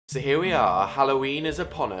So here we are, Halloween is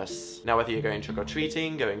upon us. Now whether you're going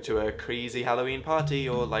trick-or-treating, going to a crazy Halloween party,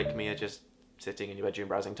 or like me are just sitting in your bedroom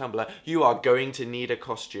browsing Tumblr, you are going to need a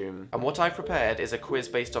costume. And what I've prepared is a quiz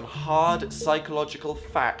based on hard psychological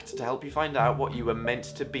fact to help you find out what you were meant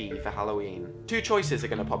to be for Halloween. Two choices are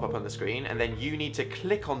going to pop up on the screen, and then you need to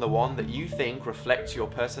click on the one that you think reflects your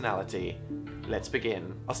personality. Let's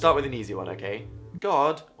begin. I'll start with an easy one, okay?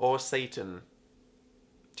 God or Satan?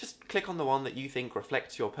 Just click on the one that you think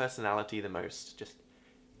reflects your personality the most. Just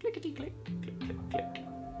clickety-click, click, click, click.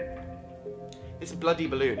 This bloody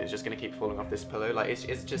balloon is just going to keep falling off this pillow. Like,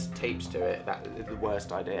 it's just taped to it. That is the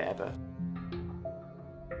worst idea ever.